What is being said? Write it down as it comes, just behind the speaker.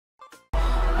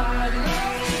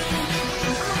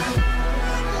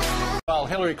While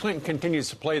Hillary Clinton continues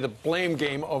to play the blame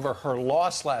game over her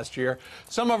loss last year,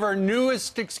 some of her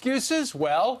newest excuses,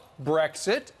 well,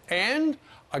 Brexit and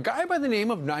a guy by the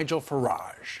name of Nigel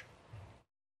Farage.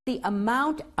 The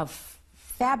amount of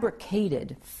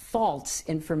fabricated false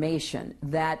information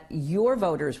that your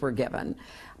voters were given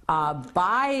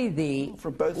by the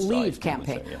Leave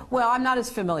campaign. Say, yeah. Well, I'm not as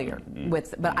familiar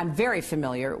with, but I'm very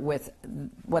familiar with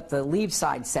what the Leave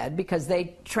side said, because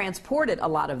they transported a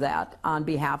lot of that on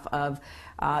behalf of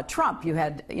Trump. You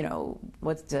had,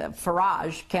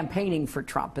 Farage campaigning for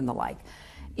Trump and the like.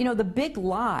 You know, the big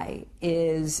lie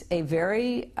is a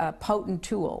very potent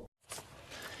tool.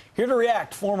 Here to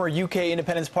react, former UK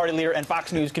Independence Party leader and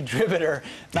Fox News contributor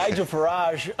Nigel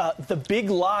Farage. The big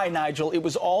lie, Nigel, it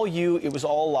was all you, it was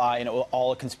all a lie, and it was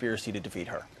all a conspiracy to defeat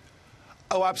her.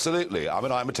 Oh, absolutely. I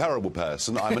mean, I'm a terrible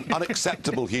person. I'm an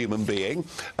unacceptable human being,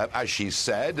 as she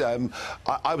said.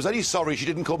 I was only sorry she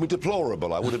didn't call me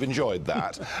deplorable. I would have enjoyed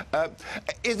that.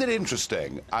 Isn't it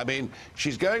interesting? I mean,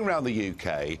 she's going around the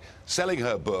UK selling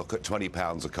her book at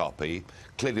 £20 a copy.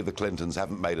 Clearly, the Clintons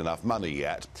haven't made enough money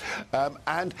yet.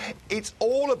 And it's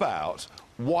all about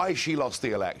why she lost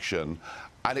the election.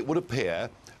 And it would appear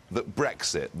that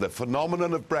Brexit, the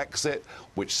phenomenon of Brexit,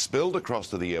 which spilled across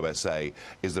to the USA,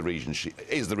 is the reason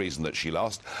that she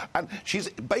lost. And she's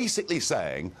basically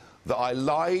saying that I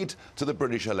lied to the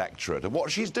British electorate. And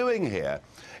what she's doing here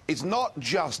is not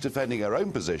just defending her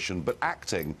own position, but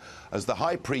acting as the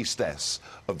high priestess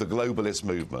of the globalist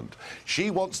movement.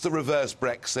 She wants to reverse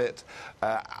Brexit.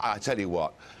 I tell you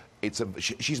what,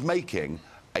 she's making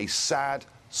a sad,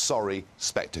 sorry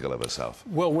spectacle of herself.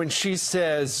 Well, when she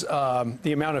says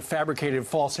the amount of fabricated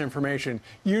false information,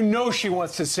 you know she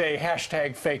wants to say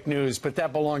hashtag fake news, but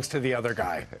that belongs to the other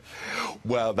guy.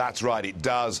 Well, that's right, it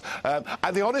does.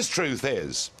 And the honest truth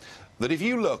is that if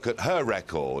you look at her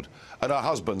record and her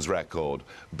husband's record,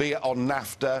 be it on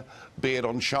NAFTA, be it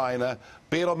on China,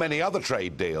 be it on many other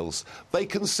trade deals, they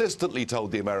consistently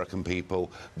told the American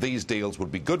people these deals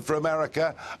would be good for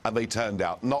America, and they turned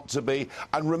out not to be.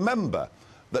 And remember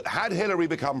that had Hillary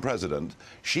become president,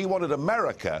 she wanted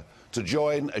America to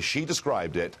join, as she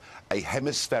described it, a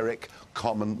hemispheric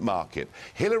common market.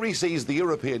 Hillary sees the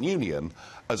European Union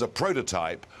as a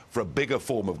prototype for a bigger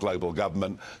form of global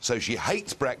government, so she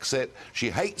hates Brexit, she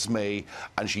hates me,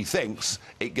 and she thinks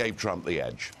it gave Trump the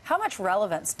edge. How much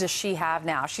relevance does she have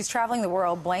now? She's traveling the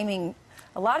world blaming,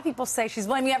 a lot of people say she's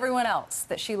blaming everyone else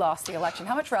that she lost the election.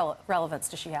 How much relevance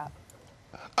does she have?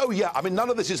 Oh, yeah, I mean, none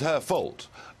of this is her fault.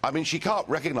 I mean, she can't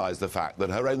recognise the fact that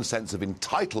her own sense of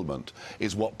entitlement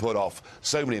is what put off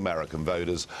so many American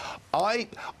voters. I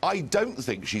don't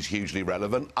think she's hugely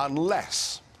relevant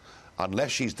unless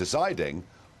she's deciding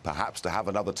perhaps to have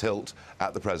another tilt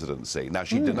at the presidency. Now,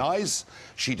 she denies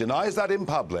that in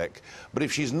public, but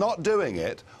if she's not doing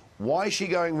it, why is she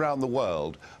going around the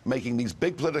world making these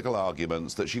big political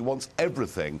arguments that she wants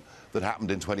everything that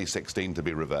happened in 2016 to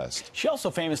be reversed? She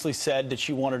also famously said that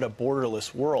she wanted a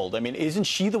borderless world. I mean, isn't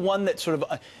she the one that sort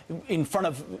of, in front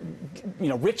of,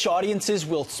 rich audiences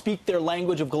will speak their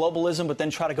language of globalism, but then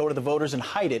try to go to the voters and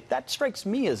hide it? That strikes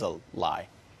me as a lie.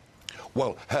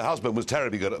 Well, her husband was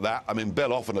terribly good at that. I mean,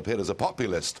 Bill often appeared as a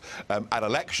populist at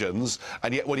elections,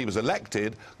 and yet when he was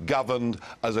elected, governed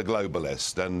as a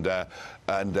globalist.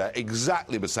 And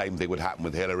exactly the same thing would happen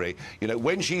with Hillary. You know,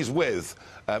 when she's with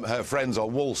her friends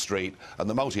on Wall Street and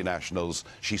the multinationals,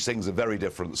 she sings a very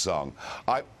different song.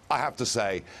 I have to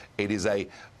say, it is a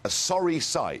sorry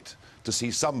sight to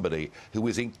see somebody who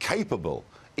is incapable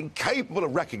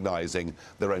of recognising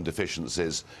their own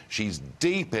deficiencies. She's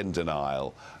deep in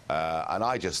denial, and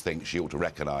I just think she ought to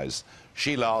recognise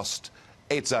she lost,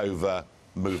 it's over,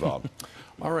 move on.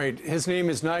 All right, his name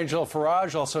is Nigel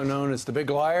Farage, also known as the Big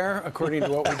Liar, according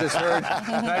to what we just heard.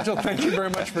 Nigel, thank you very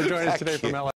much for joining us today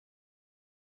from LA.